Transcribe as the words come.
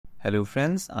Hello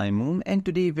friends, I'm Moon and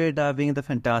today we're diving in the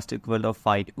fantastic world of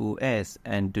FydeOS,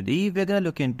 and today we're gonna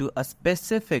look into a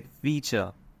specific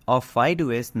feature of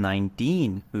FydeOS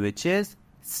 19, which is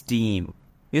Steam.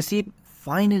 You see,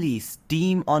 finally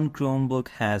Steam on Chromebook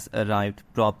has arrived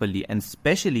properly and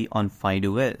especially on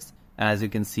FydeOS, as you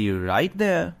can see right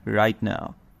there, right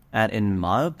now. And in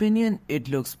my opinion, it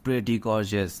looks pretty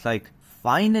gorgeous. Like,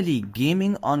 finally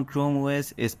gaming on Chrome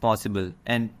OS is possible,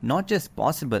 and not just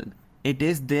possible, it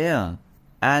is there.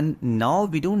 And now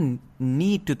we don't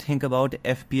need to think about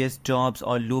FPS drops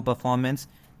or low performance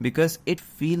because it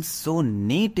feels so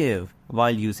native while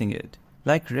using it.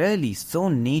 Like really so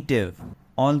native.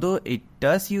 Although it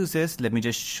does uses, let me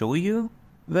just show you.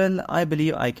 Well, I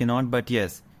believe I cannot, but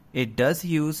yes, it does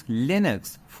use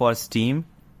Linux for Steam.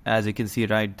 As you can see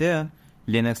right there,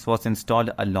 Linux was installed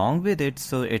along with it,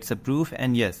 so it's a proof.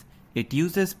 And yes, it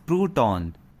uses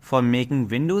Proton for making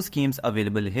Windows games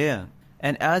available here.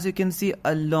 And as you can see,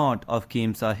 a lot of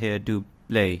games are here to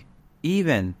play,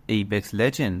 even Apex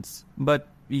Legends. But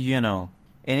you know,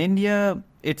 in India,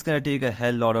 it's gonna take a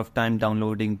hell lot of time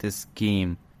downloading this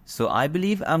game. So I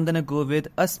believe I'm gonna go with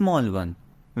a small one,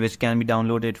 which can be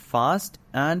downloaded fast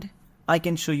and I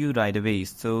can show you right away.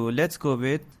 So let's go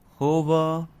with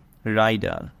Hover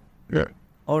Rider. Yeah.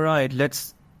 Alright,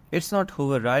 it's not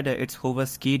Hover Rider, it's Hover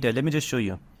Skater. Let me just show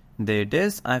you. There it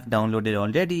is, I've downloaded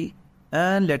already.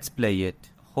 And let's play it.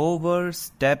 Hover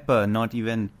Stepper, not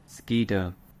even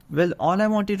Skater. Well, all I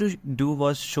wanted to do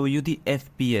was show you the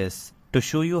FPS, to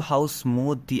show you how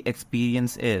smooth the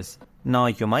experience is. Now,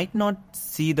 you might not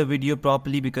see the video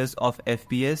properly because of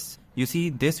FPS. You see,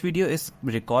 this video is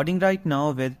recording right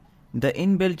now with the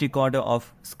inbuilt recorder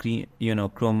of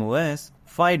Chrome OS,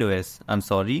 FydeOS, I'm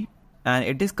sorry. And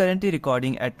it is currently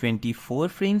recording at 24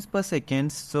 frames per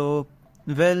second. So,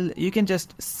 well, you can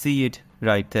just see it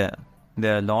right there.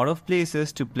 There are a lot of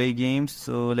places to play games,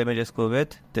 so let me just go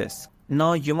with this.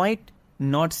 Now, you might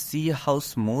not see how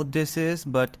smooth this is,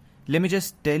 but let me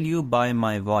just tell you by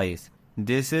my voice.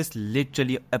 This is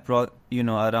literally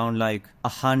around like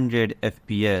 100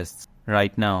 FPS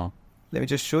right now. Let me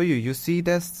just show you. You see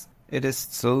this? It is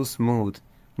so smooth.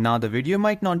 Now, the video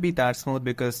might not be that smooth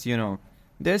because,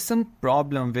 there's some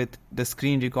problem with the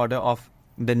screen recorder of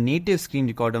the native screen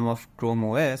recorder of Chrome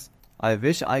OS. I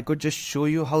wish I could just show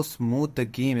you how smooth the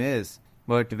game is.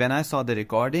 But when I saw the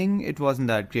recording, it wasn't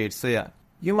that great. So yeah,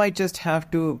 you might just have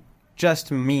to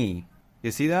trust me. You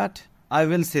see that? I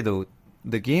will say though,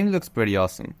 the game looks pretty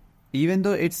awesome. Even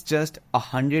though it's just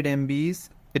 100 MBs,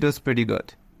 it was pretty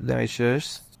good. Let me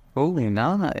just... Oh,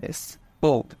 nice.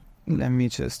 Oh, let me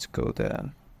just go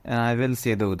there. And I will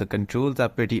say though, the controls are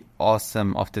pretty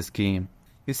awesome of this game.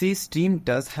 You see, Steam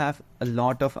does have a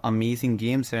lot of amazing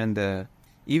games here and there.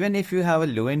 Even if you have a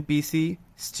low-end PC,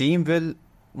 Steam will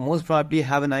most probably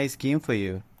have a nice game for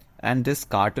you. And this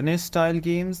cartoonish style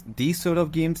games, these sort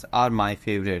of games are my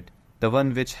favorite. The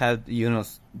one which have,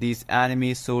 these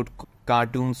anime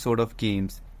cartoon sort of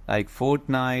games like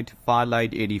Fortnite,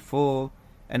 Farlight 84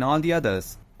 and all the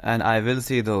others. And I will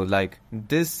say though, like,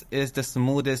 this is the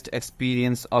smoothest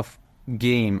experience of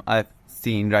game I've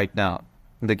seen right now.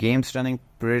 The game's running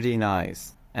pretty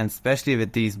nice. And especially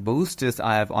with these boosters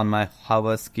I have on my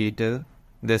Hover Skater,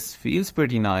 this feels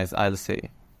pretty nice, I'll say.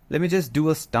 Let me just do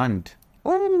a stunt.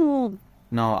 Oh.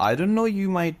 Now, I don't know you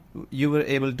were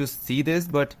able to see this,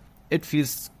 but it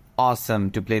feels awesome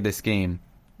to play this game.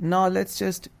 Now, let's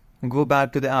just go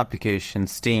back to the application,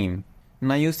 Steam.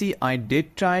 Now, you see, I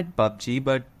did try PUBG,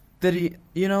 but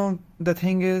the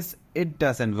thing is, it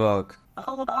doesn't work.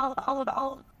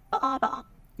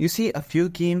 You see, a few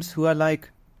games who are like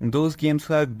those games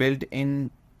who have built-in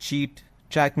cheat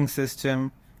tracking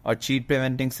system or cheat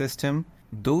preventing system,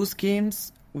 those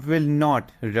games will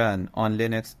not run on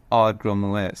Linux or Chrome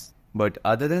OS. But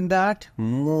other than that,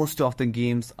 most of the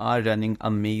games are running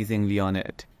amazingly on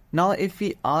it. Now, if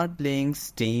we are playing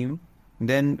Steam,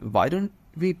 then why don't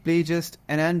we play just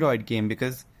an Android game?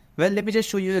 Because, well, let me just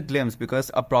show you a glimpse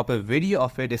because a proper video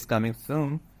of it is coming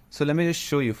soon. So let me just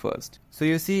show you first. So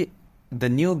you see, the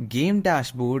new game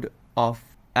dashboard of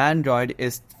Android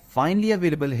is finally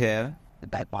available here.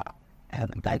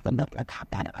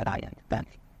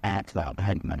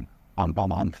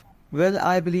 Well,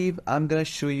 I believe I'm gonna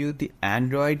show you the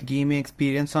Android gaming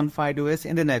experience on FydeOS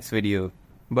in the next video.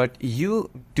 But you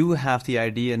do have the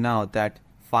idea now that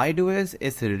FydeOS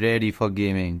is ready for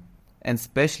gaming. And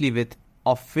especially with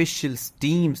official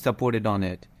Steam supported on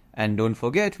it. And don't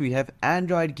forget, we have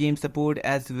Android game support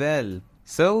as well.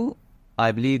 So,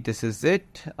 I believe this is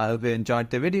it. I hope you enjoyed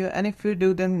the video, and if you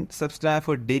do, then subscribe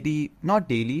for not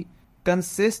daily,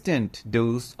 consistent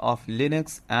dose of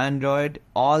Linux, Android,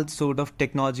 all sort of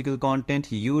technological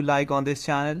content you like on this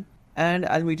channel. And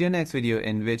I'll meet you in the next video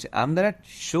in which I'm gonna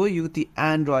show you the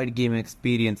Android gaming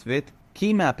experience with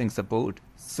key mapping support.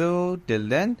 So till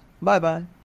then, bye bye.